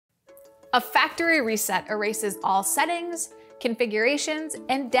A factory reset erases all settings, configurations,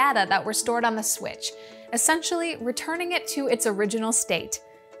 and data that were stored on the switch, essentially returning it to its original state.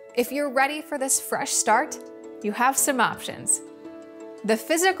 If you're ready for this fresh start, you have some options. The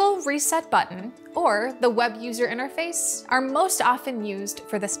physical reset button or the web user interface are most often used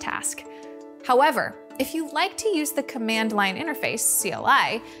for this task. However, if you like to use the command line interface,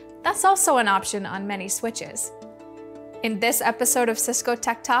 CLI, that's also an option on many switches. In this episode of Cisco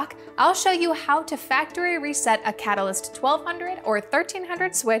Tech Talk, I'll show you how to factory reset a Catalyst 1200 or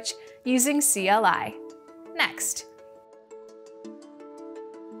 1300 switch using CLI. Next.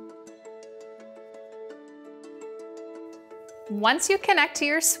 Once you connect to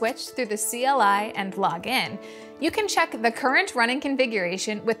your switch through the CLI and log in, you can check the current running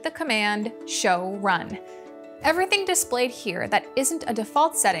configuration with the command show run. Everything displayed here that isn't a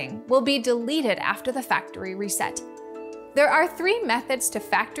default setting will be deleted after the factory reset. There are 3 methods to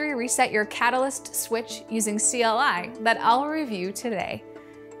factory reset your Catalyst switch using CLI that I'll review today.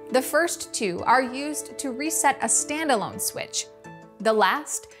 The first 2 are used to reset a standalone switch. The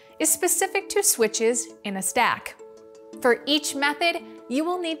last is specific to switches in a stack. For each method, you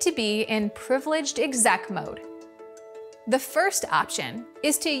will need to be in privileged exec mode. The first option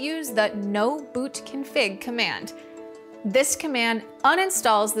is to use the no boot config command. This command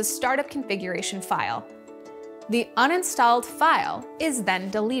uninstalls the startup configuration file. The uninstalled file is then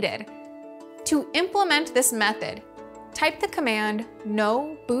deleted. To implement this method, type the command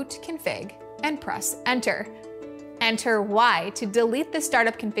no boot config and press enter. Enter Y to delete the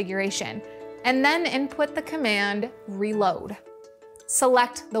startup configuration, and then input the command reload.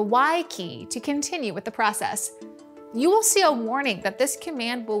 Select the Y key to continue with the process. You will see a warning that this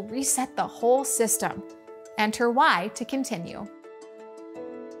command will reset the whole system. Enter Y to continue.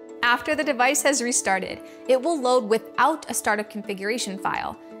 After the device has restarted, it will load without a startup configuration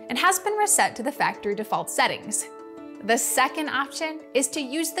file and has been reset to the factory default settings. The second option is to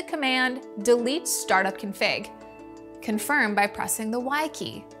use the command delete startup config. Confirm by pressing the Y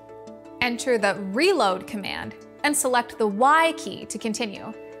key. Enter the reload command and select the Y key to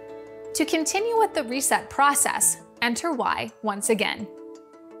continue. To continue with the reset process, enter Y once again.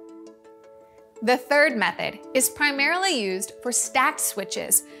 The third method is primarily used for stacked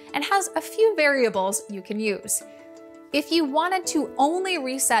switches and has a few variables you can use. If you wanted to only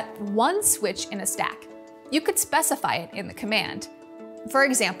reset one switch in a stack, you could specify it in the command. For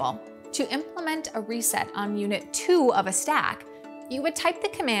example, to implement a reset on unit 2 of a stack, you would type the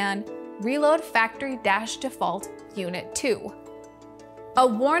command reload factory-default unit 2. A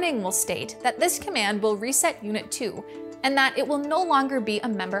warning will state that this command will reset unit 2 and that it will no longer be a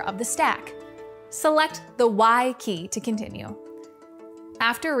member of the stack. Select the Y key to continue.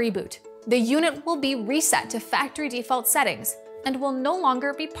 After reboot, the unit will be reset to factory default settings and will no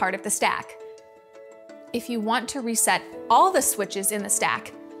longer be part of the stack. If you want to reset all the switches in the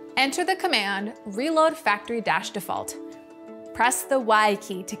stack, enter the command reload factory-default. Press the Y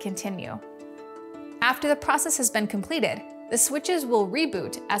key to continue. After the process has been completed, the switches will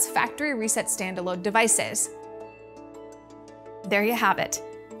reboot as factory reset standalone devices. There you have it.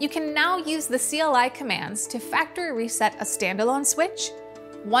 You can now use the CLI commands to factory reset a standalone switch,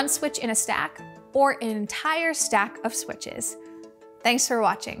 one switch in a stack, or an entire stack of switches. Thanks for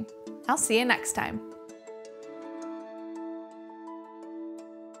watching. I'll see you next time.